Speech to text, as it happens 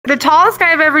The tallest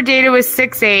guy I've ever dated was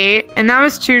 6'8", and that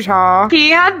was too tall. He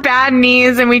had bad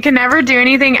knees, and we could never do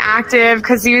anything active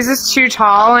because he was just too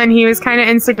tall, and he was kind of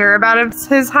insecure about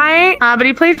his height. But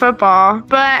he played football.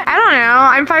 But I don't know.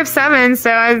 I'm 5'7", so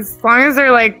as long as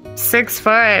they're like 6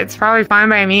 foot, it's probably fine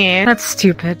by me. That's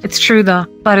stupid. It's true though,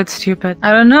 but it's stupid.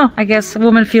 I don't know. I guess a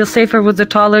woman feels safer with a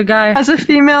taller guy. As a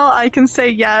female, I can say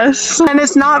yes. And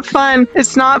it's not fun.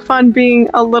 It's not fun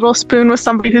being a little spoon with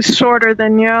somebody who's shorter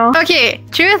than you. Okay,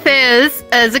 truth is,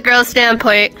 as a girl's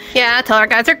standpoint, yeah, taller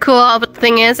guys are cool, but the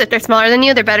thing is, if they're smaller than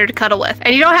you, they're better to cuddle with.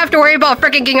 And you don't have to worry about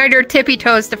freaking getting on your tippy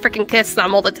toes to freaking kiss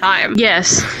them all the time.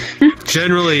 Yes.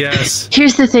 Generally, yes.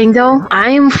 Here's the thing though,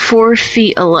 I'm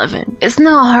 4'11". It's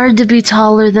not hard to be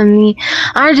taller than me.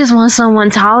 I just want someone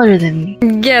taller than me.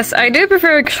 Yes, I do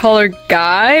prefer a taller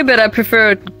guy, but I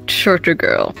prefer a shorter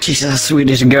girl. She's a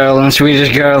Swedish girl, and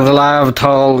Swedish girls love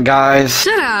tall guys.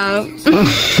 Shut up.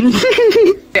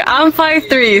 I'm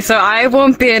 5'3", so I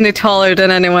won't be any taller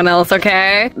than anyone else,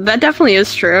 okay? That definitely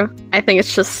is true. I think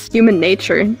it's just human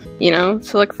nature, you know,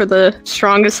 to look for the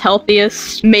strongest,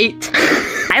 healthiest mate.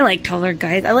 I like taller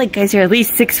guys. I like guys who are at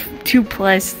least 6'2"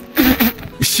 plus.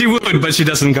 She would, but she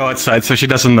doesn't go outside, so she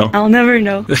doesn't know. I'll never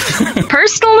know.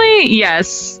 Personally,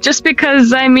 yes. Just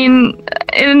because, I mean,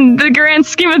 in the grand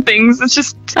scheme of things, it's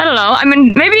just, I don't know. I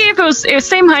mean, maybe if it was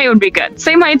same height, it would be good.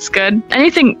 Same height's good.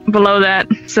 Anything below that,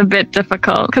 it's a bit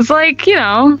difficult. Because, like, you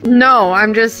know. No,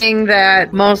 I'm just saying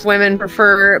that most women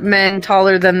prefer men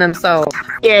taller than themselves.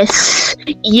 Yes.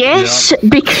 Yes, yeah.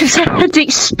 Because I had the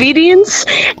experience,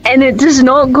 and it does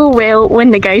not go well when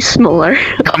the guy's smaller.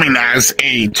 Coming as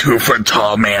a 2-foot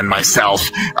tall man myself,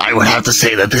 I would have to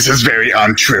say that this is very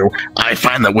untrue. I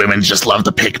find that women just love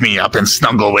to pick me up and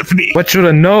snuggle with me. What should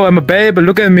I know? I'm a babe,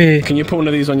 look at me. Can you put one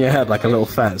of these on your head like a little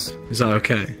fez? Is that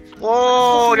okay?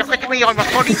 Oh, look at me, I'm a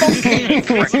funny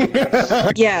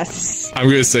Yes. I'm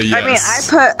gonna say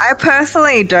yes. I mean, I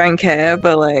personally don't care,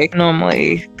 but like,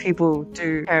 normally people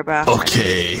do care about.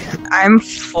 Okay. I'm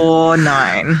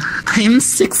 4'9". I'm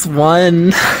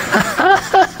 6'1".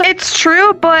 It's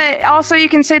true, but also you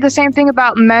can say the same thing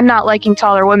about men not liking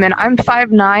taller women. I'm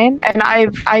 5'9", and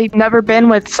I've never been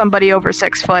with somebody over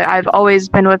 6 foot. I've always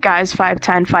been with guys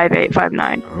 5'10", 5'8",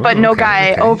 5'9". Oh, but no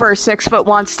guy over 6 foot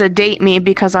wants to date me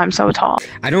because I'm so tall.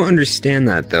 I don't understand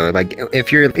that though. Like, if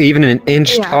you're even an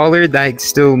inch taller, that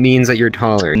still means that you're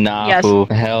taller. Nah, Yes. fool.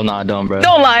 Hell nah, don't, bro.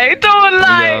 Don't lie, don't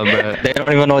lie. Yeah, bro. They don't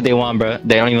even know what they want, bro.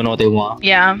 They don't even know what they want.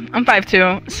 Yeah, I'm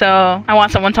 5'2", so I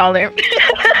want someone taller.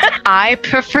 I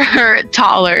prefer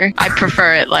taller. I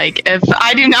prefer it. Like, if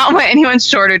I do not want anyone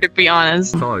shorter, to be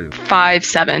honest.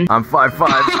 5'7". I'm 5'5".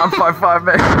 I'm 5'5",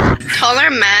 man. Taller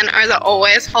men are the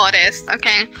always hottest,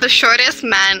 okay? The shortest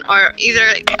men are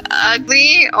either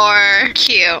ugly or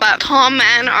cute, but tall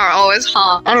men are always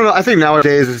hot. I don't know. I think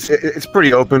nowadays it's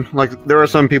pretty open. Like, there are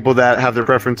some people that have their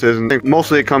preferences, and I think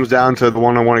mostly it comes down to the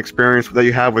one-on-one experience that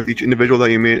you have with each individual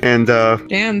that you meet, and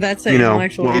damn, that's an you know,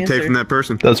 intellectual what you answer. take from that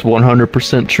person. That's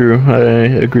 100% true. I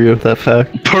agree with that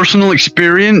fact. Personal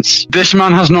experience, this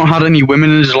man has not had any women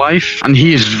in his life, and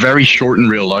he is very short in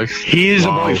real life. He is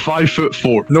about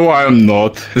 5'4". No, I am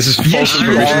not. This is false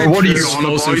information. What are you on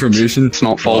about? Information. It's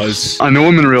not false. I know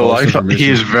him in real life. He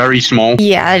is very small.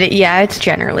 Yeah, it's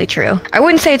generally true. I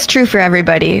wouldn't say it's true for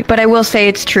everybody, but I will say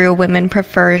it's true. Women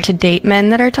prefer to date men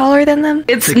that are taller than them.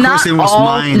 It's not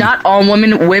all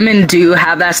women. Women do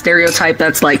have that stereotype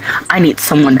that's like, I need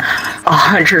someone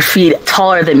 100 feet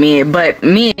taller than me. But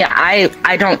me,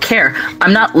 I don't care.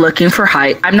 I'm not looking for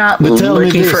height. I'm not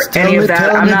looking for any of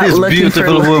that. I'm not looking for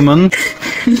beautiful woman.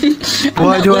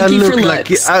 Why do I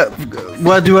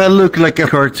look like a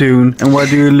cartoon, and why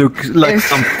do you look like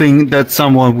something that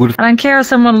someone would? I don't care what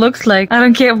someone looks like. I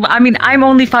don't care. I mean, I'm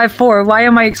only 5'4". Why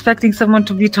am I expecting someone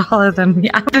to be taller than me?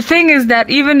 The thing is that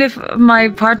even if my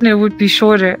partner would be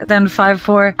shorter than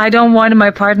 5'4", I don't want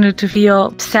my partner to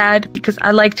feel sad because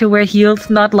I like to wear heels,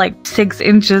 not like 6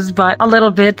 inches, but a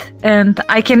little bit. And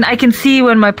I can see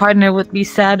when my partner would be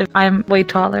sad if I'm way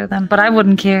taller than, but I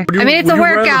wouldn't care. I mean, it's a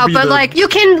workout, but like, you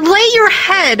can lay your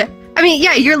head. I mean,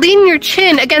 yeah, you're leaning your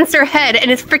chin against her head,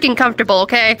 and it's freaking comfortable,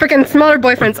 okay? Freaking smaller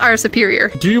boyfriends are superior.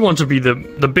 Do you want to be the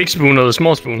big spoon or the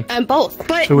small spoon? Both.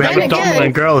 But so we have a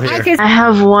dominant girl here. I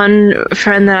have one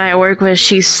friend that I work with.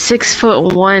 She's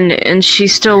 6'1", and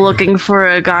she's still looking for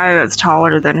a guy that's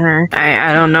taller than her.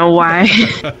 I don't know why.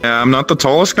 Yeah, I'm not the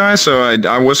tallest guy, so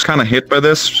I was kind of hit by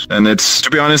this, and it's, to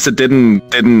be honest, it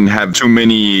didn't have too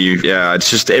many. Yeah, it's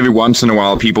just every once in a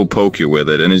while people poke you with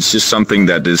it, and it's just something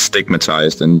that is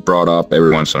stigmatized and brought up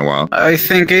every once in a while. I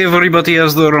think everybody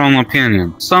has their own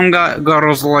opinion. Some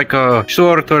girls like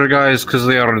shorter guys because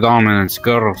they are dominant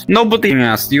girls. Nobody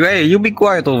asked you, hey, you be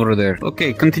quiet over there.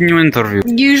 Okay, continue interview.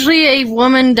 Usually a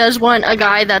woman does want a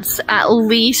guy that's at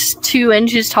least 2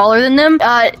 inches taller than them.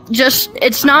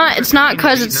 It's not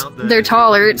because they're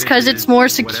taller, it's because it's more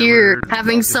secure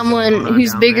having someone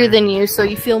who's bigger than you, so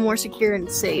you feel more secure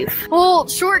and safe. Well,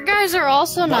 short guys are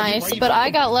also nice, but I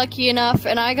got lucky enough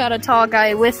and I got a tall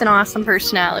guy with an awesome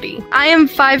personality. I am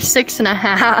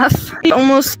 5'6.5",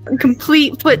 almost a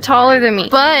complete foot taller than me.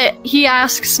 But he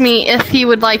asks me if he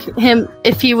would like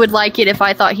it if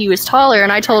I thought he was taller,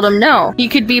 and I told him no. He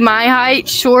could be my height,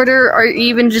 shorter, or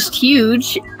even just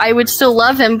huge. I would still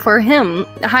love him for him.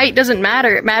 Height doesn't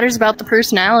matter. It matters about the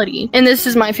personality. And this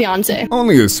is my fiance.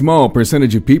 Only a small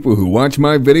percentage of people who watch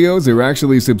my videos are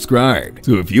actually subscribed.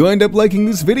 So if you end up liking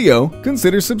this video,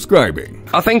 consider subscribing.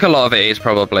 I think a lot of it is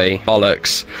probably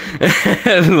bollocks.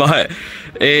 Like,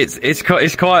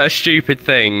 it's quite a stupid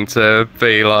thing to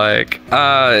be like,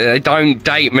 don't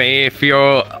date me if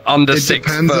you're under 6 foot. It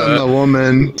depends on the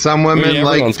woman. Some women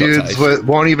like dudes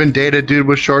won't even date a dude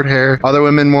with short hair. Other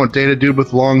women won't date a dude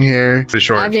with long hair.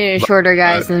 I've dated shorter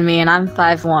guys than me, and I'm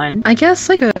 5'1". I guess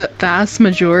like a vast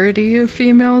majority of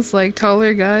females like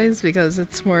taller guys because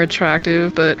it's more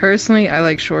attractive. But personally, I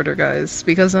like shorter guys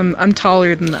because I'm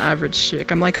taller than the average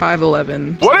chick. I'm like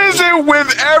 5'11". What is it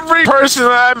with every person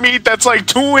that I meet that's like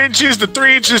 2 inches to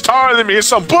 3 inches taller than me? It's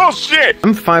some bullshit.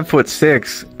 I'm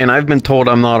 5'6", and I've been told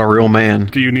I'm not a real man.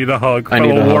 Do you need a hug, I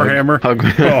need a Warhammer? hug.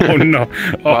 Oh no!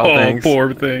 Well, Oh, thanks.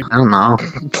 poor thing. I don't know.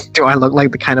 Do I look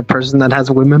like the kind of person that has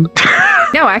women?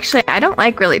 No, actually, I don't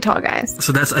like really tall guys.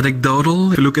 So that's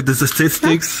anecdotal. If you look at the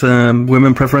statistics,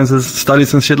 women preferences,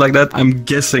 studies and shit like that, I'm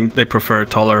guessing they prefer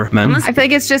taller men. I feel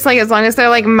like it's just like as long as they're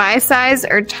like my size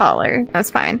or taller,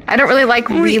 that's fine. I don't really like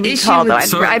really tall though.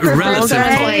 I prefer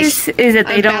Size is that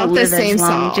they don't about the live same as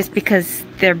long size. just because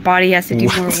their body has to do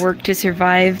more work to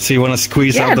survive. So you want to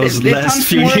squeeze Yeah, out those there last comes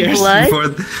few more years blood.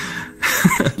 before...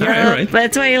 Yeah, Alright.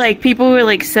 that's why like people who are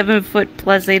like 7 foot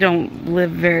plus, they don't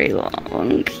live very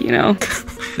long, you know.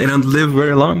 They don't live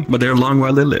very long, but they're long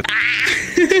while they live.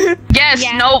 Yes,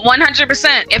 no,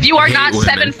 100%. If you are not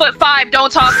women. 7'5",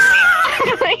 don't talk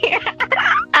to me.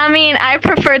 I mean, I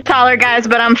prefer taller guys,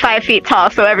 but I'm 5 feet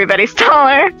tall, so everybody's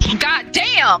taller. God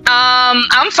damn.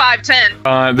 I'm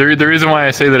 5'10". The reason why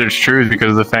I say that it's true is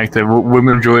because of the fact that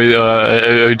women enjoy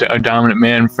a dominant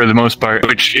man for the most part,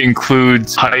 which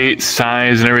includes height,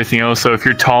 size, and everything else. So if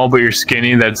you're tall but you're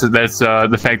skinny, that's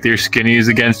the fact that you're skinny is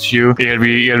against you. You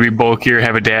gotta be bulkier,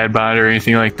 have a dad bod or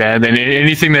anything like that. And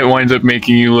anything that winds up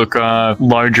making you look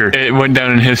larger, it went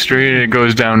down in history and it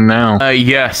goes down now.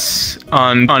 Yes,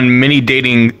 on many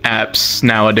dating apps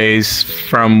nowadays,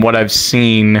 from what I've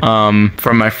seen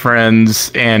from my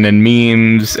friends and in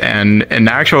memes and in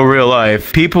actual real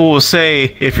life, people will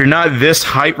say if you're not this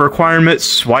height requirement,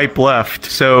 swipe left.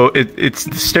 So it's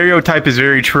the stereotype is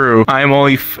very true. I am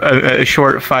only a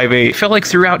short 5'8". I feel like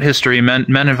throughout history, men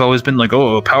have always been like,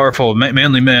 oh, powerful,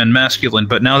 manly man, masculine.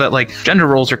 But now that like gender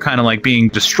roles are kind of like being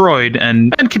destroyed,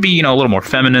 and men can be, you know, a little more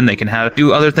feminine, they can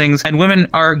do other things, and women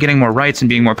are getting more rights and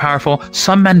being more powerful.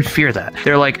 Some men fear that.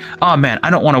 They're like, oh man, I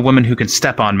don't want a woman who can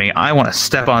step on me. I want to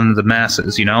step on the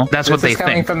masses, you know? That's what they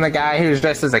coming think. from the guy who's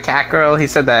dressed as a cat girl. He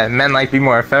said that men like to be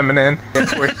more feminine.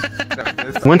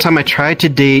 One time I tried to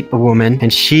date a woman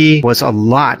and she was a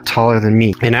lot taller than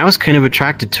me, and I was kind of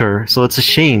attracted to her, so it's a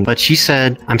shame. But she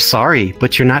said, I'm sorry,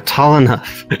 but you're not tall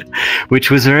enough,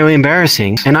 which was really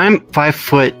embarrassing. And I'm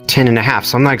 5'10.5",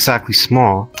 so I'm not exactly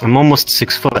small. I'm almost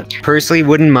 6 foot. Personally,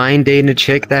 wouldn't mind dating a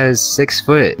chick that is 6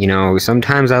 foot. You know,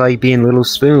 sometimes I like being little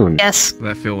spoon. Yes.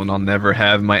 That feeling I'll never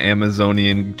have my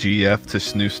Amazonian GF to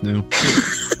snoo.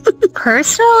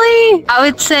 Personally, I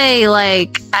would say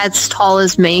like as tall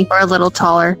as me or a little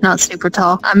taller, not super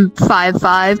tall. I'm 5'5".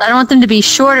 I don't want them to be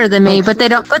shorter than me, but they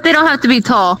don't have to be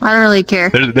tall. I don't really care.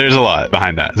 There's a lot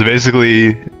behind that. So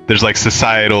basically, there's like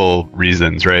societal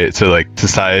reasons, right? So like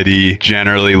society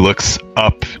generally looks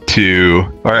up to,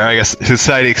 or I guess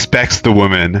society expects the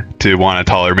woman to want a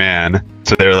taller man.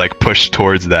 So they're like pushed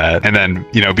towards that. And then,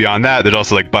 you know, beyond that, there's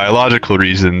also like biological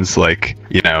reasons, like,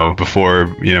 you know,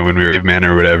 before, you know, when we were cavemen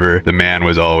or whatever, the man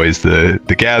was always the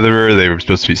gatherer. They were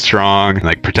supposed to be strong and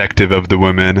like protective of the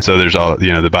women. So there's all,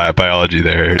 you know, the biology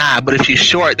there. Nah, but if she's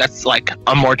short, that's like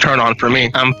a more turn on for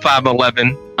me. I'm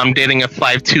 5'11". I'm dating a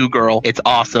 5'2" girl. It's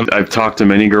awesome. I've talked to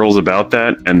many girls about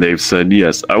that, and they've said,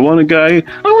 yes, I want a guy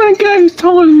who's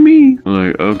taller than me. I'm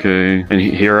like, okay. And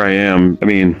here I am. I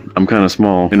mean, I'm kind of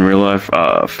small in real life.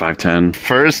 5'10".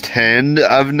 Firsthand,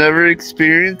 I've never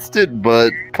experienced it,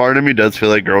 but part of me does feel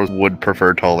like girls would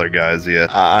prefer taller guys. Yeah,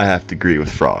 I have to agree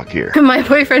with Frog here. My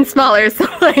boyfriend's smaller, so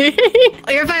like,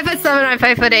 you're 5'7", I'm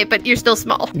 5'8", but you're still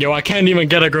small. Yo, I can't even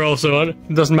get a girl, so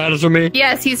it doesn't matter to me.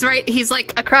 Yes, he's right. He's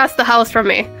like across the house from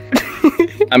me.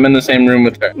 I'm in the same room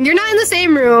with her. You're not in the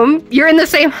same room. You're in the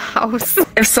same house.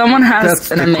 If someone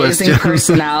has an amazing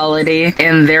personality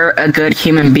and they're a good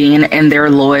human being and they're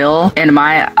loyal, in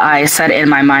my eyesight, in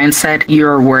my mindset,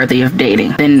 you're worthy of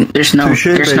dating. Then there's no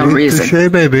reason.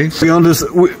 Touché, baby.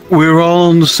 We're all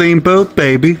on the same boat,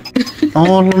 baby.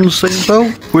 All on the same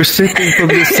boat. We're sipping from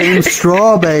the same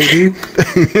straw, baby.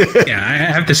 Yeah, I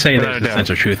have to say there's a sense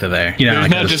of truth there. You know,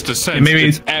 it's not just a sense. Maybe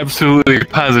it's absolutely,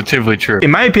 positively true.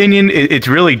 In my opinion, it's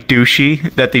really douchey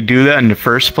that they do that in the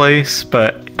first place,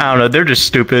 but I don't know, they're just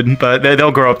stupid, but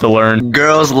they'll grow up to learn.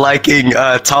 Girls liking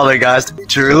taller guys to be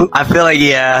true. I feel like,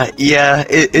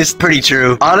 it's pretty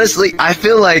true. Honestly, I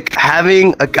feel like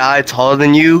having a guy taller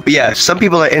than you, some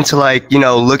people are into like, you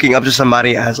know, looking up to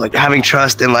somebody as like having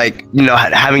trust and like, you know,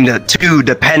 having to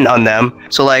depend on them.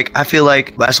 So like, I feel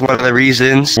like that's one of the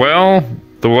reasons. Well,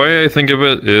 the way I think of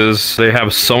it is they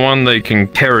have someone they can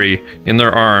carry in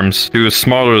their arms who is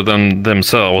smaller than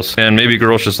themselves, and maybe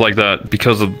girls just like that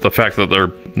because of the fact that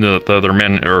the other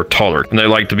men are taller and they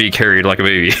like to be carried like a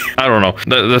baby. I don't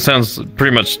know. That sounds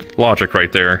pretty much logic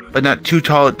right there. But not too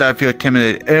tall that I feel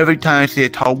intimidated. Every time I see a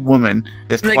tall woman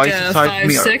that's like twice the size of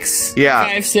me. 5'6",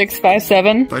 yeah, 5'6",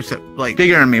 5'7". Like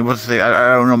bigger than me. What's say?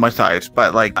 I don't know my size,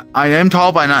 but like I am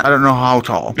tall, but I don't know how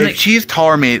tall. If she's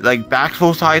taller than me, like back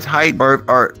full size height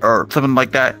or something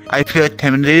like that, I feel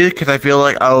intimidated because I feel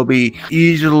like I will be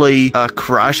easily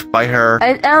crushed by her.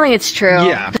 I don't think it's true.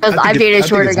 Yeah, because I've dated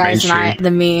shorter guys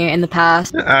than me in the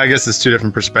past. I guess it's two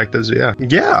different perspectives. Yeah.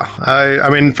 I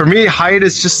mean, for me, height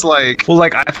is just like, well,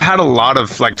 like I've had a lot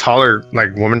of like taller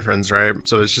like woman friends, right?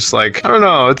 So it's just like, I don't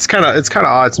know. It's kind of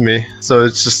odd to me. So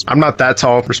it's just, I'm not that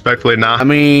tall, respectfully. Nah. I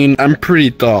mean, I'm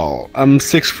pretty tall. I'm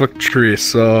 6'3",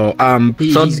 so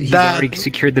he's already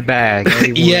secured the bag.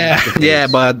 yeah,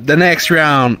 but the next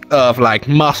round of like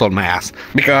muscle mass,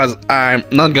 because I'm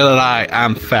not gonna lie,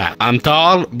 I'm fat. I'm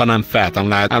tall, but I'm fat. I'm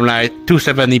like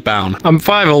 270 pounds. I'm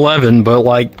 5'11", but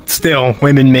like still,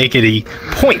 women make it a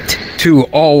point to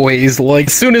always like,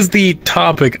 as soon as the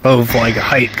topic of like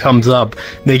height comes up,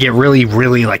 they get really,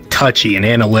 really like touchy and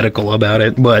analytical about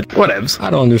it. But whatevs, I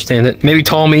don't understand it. Maybe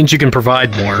tall means you can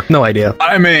provide more. No idea.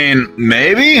 I mean,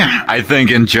 maybe. I think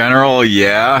in general,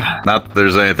 yeah. Not that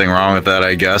there's anything wrong with that,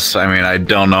 I guess. I mean, I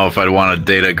don't know if I'd want to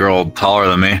date a girl taller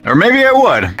than me. Or maybe I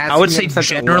would. I would say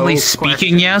generally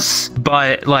speaking, yes,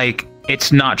 but like,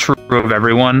 it's not true of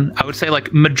everyone. I would say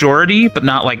like majority, but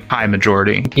not like high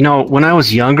majority. You know, when I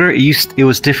was younger, it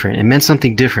was different. It meant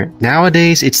something different.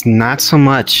 Nowadays, it's not so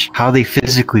much how they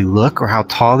physically look or how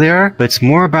tall they are, but it's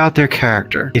more about their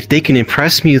character. If they can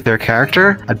impress me with their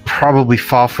character, I'd probably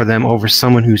fall for them over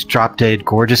someone who's drop dead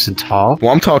gorgeous and tall.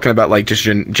 Well, I'm talking about like just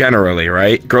generally,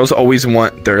 right? Girls always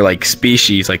want their like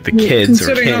species, like the kids or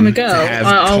considering I'm a girl,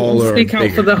 I'll speak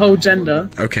out for the whole gender.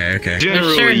 Okay.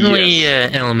 There's certainly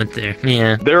an element there.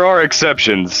 Yeah. There are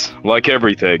exceptions, like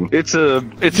everything. It's an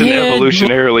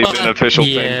evolutionarily beneficial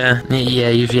thing. Yeah,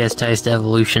 usually has ties to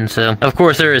evolution, so of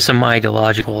course there is some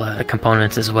ideological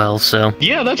components as well, so.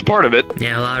 Yeah, that's part of it.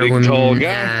 Yeah, a lot big, of women. Tall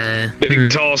guy,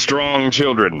 big, tall, strong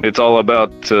children. It's all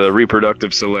about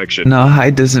reproductive selection. No,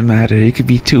 height doesn't matter. You could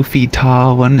be 2 feet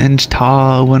tall, 1 inch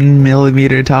tall, 1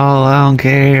 millimeter tall. I don't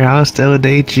care. I'll still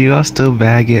date you. I'll still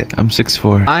bag it. I'm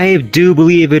 6'4". I do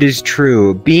believe it is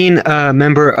true. Being a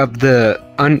member of the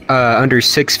under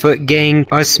 6 foot gang,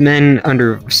 us men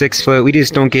under 6 foot, we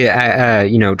just don't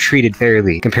get treated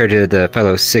fairly compared to the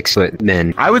fellow 6 foot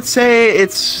men. I would say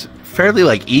it's fairly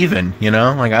like even, you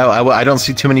know, like I don't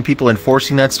see too many people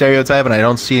enforcing that stereotype, and I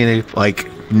don't see any like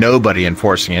nobody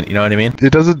enforcing it. You know what I mean?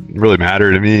 It doesn't really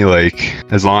matter to me, like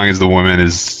as long as the woman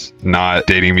is not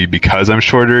dating me because I'm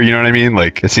shorter, you know what I mean?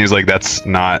 Like it seems like it's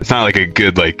not like a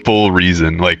good like full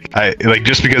reason. Like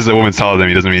just because the woman's taller than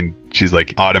me doesn't mean she's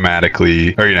like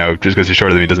automatically, or you know, just because she's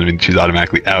shorter than me doesn't mean she's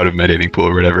automatically out of my dating pool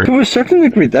or whatever. To a certain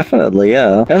degree, definitely,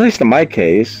 yeah. At least in my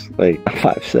case, like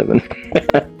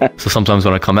 5'7". So sometimes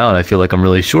when I come out, I feel like I'm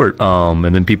really short, and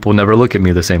then people never look at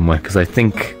me the same way because I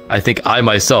think I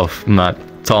myself am not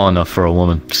tall enough for a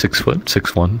woman. 6 foot,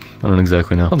 6'1". I don't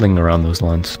exactly know. Something around those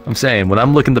lines. I'm saying when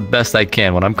I'm looking the best I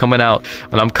can, when I'm coming out,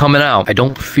 I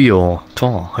don't feel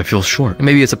tall. I feel short.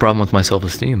 Maybe it's a problem with my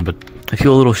self-esteem, but I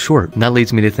feel a little short. And that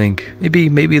leads me to think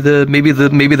maybe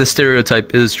the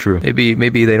stereotype is true.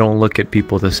 Maybe they don't look at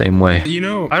people the same way. You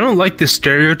know, I don't like this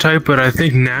stereotype, but I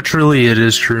think naturally it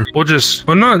is true.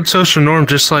 Well, not social norm,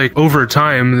 just like over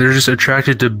time, they're just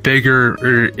attracted to bigger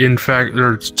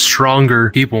or stronger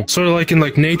people. Sort of like in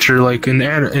like nature, like in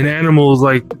animals,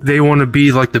 like they want to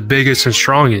be like the biggest and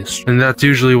strongest, and that's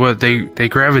usually what they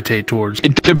gravitate towards.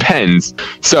 It depends.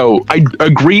 So I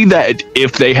agree that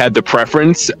if they had the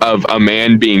preference of a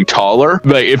man being taller,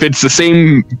 like if it's the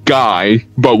same guy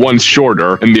but one's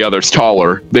shorter and the other's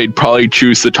taller, they'd probably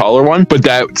choose the taller one. But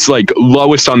that's like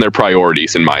lowest on their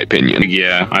priorities, in my opinion.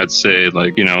 Yeah, I'd say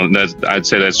like, you know, I'd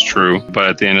say that's true. But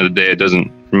at the end of the day, it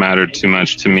doesn't matter too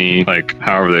much to me. Like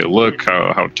however they look,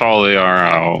 how tall they are,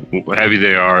 how heavy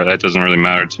they are, that doesn't really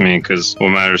matter to me, because what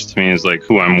matters to me is like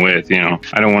who I'm with. You know,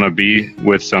 I don't want to be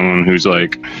with someone who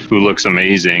looks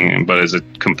amazing but is a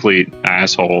complete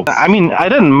asshole. I mean, I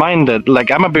didn't mind that.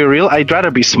 Like, I'm gonna be real, I'd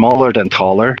rather be smaller than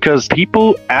taller, because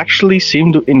people actually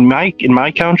seem to, in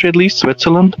my country at least,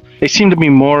 Switzerland, they seem to be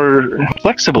more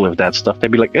flexible with that stuff.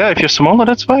 They'd be like, yeah, if you're smaller,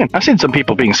 that's fine. I've seen some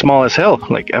people being small as hell.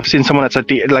 Like, I've seen someone that's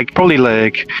probably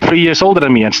like 3 years older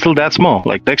than me and still that small,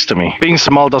 like next to me. Being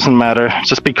small doesn't matter.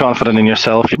 Just be confident in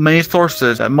yourself. Many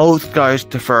sources that most guys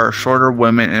prefer shorter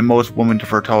women and most women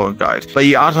prefer taller guys. But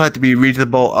you also have to be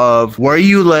reasonable of where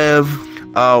you live,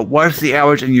 what's the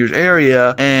average in your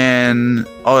area, and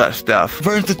all that stuff.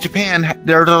 For instance, Japan,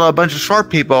 there's a bunch of short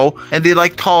people, and they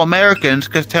like tall Americans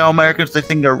because tall Americans, they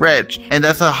think they're rich, and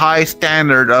that's a high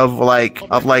standard of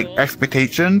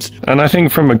expectations. And I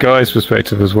think from a guy's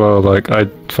perspective as well, like I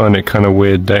find it kind of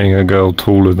weird dating a girl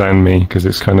taller than me, because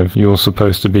it's kind of, you're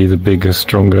supposed to be the bigger,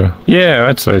 stronger. Yeah,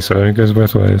 I'd say so. It goes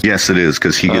both ways. Yes, it is,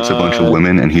 because he gets a bunch of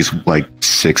women, and he's like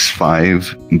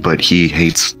 6'5", but he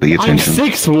hates the attention.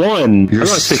 I'm 6'1". You're I'm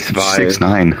not 6'5".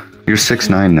 6'9". You're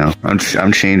 6'9" now. I'm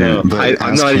changing. No, but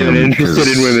I'm not even interested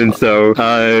in women, so.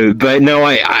 But no,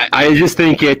 I just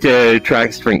think it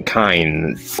attracts different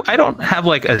kinds. I don't have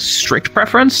like a strict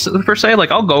preference per se.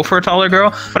 Like I'll go for a taller girl,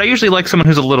 but I usually like someone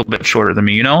who's a little bit shorter than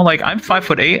me. You know, like I'm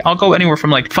 5'8". I'll go anywhere from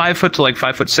like 5 foot to like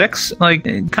 5'6". Like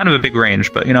kind of a big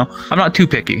range, but you know, I'm not too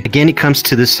picky. Again, it comes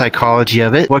to the psychology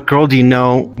of it. What girl do you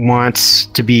know wants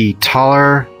to be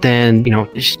taller than, you know,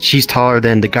 she's taller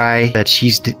than the guy that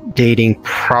she's dating?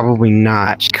 Probably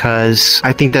not, because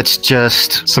I think that's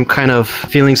just some kind of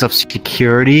feelings of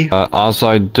security. As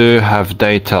I do have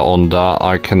data on that,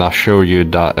 I can assure you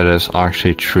that it is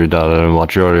actually true that the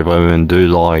majority of women do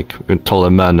like taller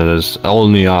men. It is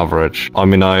only average. I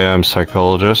mean, I am a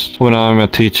psychologist when I'm a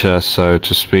teacher, so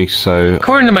to speak, so...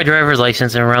 According to my driver's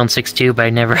license, I'm around 6'2", but I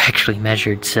never actually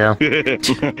measured, so...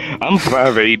 I'm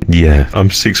 5'8". Yeah, I'm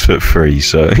 6'3",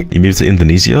 so you move to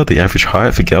Indonesia, the average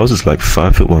height for girls is like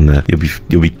 5'1" there.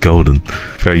 You'll be golden.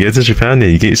 Bro, you go to Japan, yeah,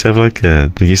 you get yourself like a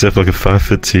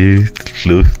 5'2"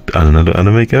 little, I don't know,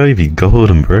 anime girl, you'd be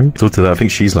golden, bro. Talk to that. I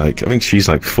think she's like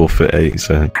 4'8",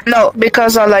 so. No,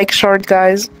 because I like short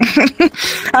guys.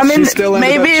 I mean,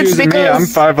 maybe it's because me. I'm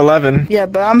 5'11". Yeah,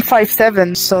 but I'm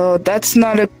 5'7", so that's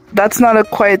not a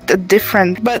quite a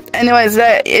different. But anyways,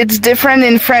 it's different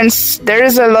in France. There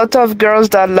is a lot of girls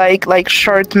that like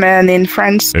short men in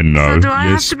France. And no, So do I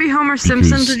yes, have to be Homer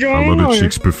Simpson because to join, a lot or- of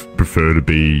chicks prefer to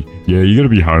be. Yeah, you gotta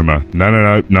be Homer.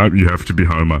 No, you have to be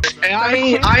Homer. I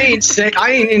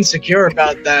ain't insecure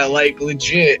about that. Like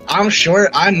legit, I'm short.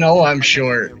 I know I'm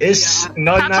short. It's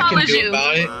nothing I can do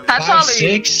about it. How tall are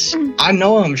you? 5'6". I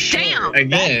know I'm short. Damn.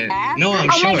 Again, no, I'm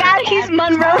Oh short. my god, he's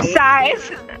Monroe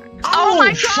size. Oh my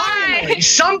god! Finally,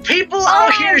 some people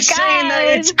out here saying that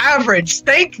it's average.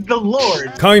 Thank the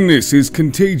Lord. Kindness is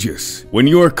contagious. When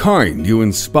you are kind, you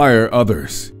inspire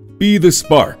others. Be the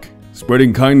spark.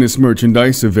 Spreading kindness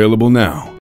merchandise available now.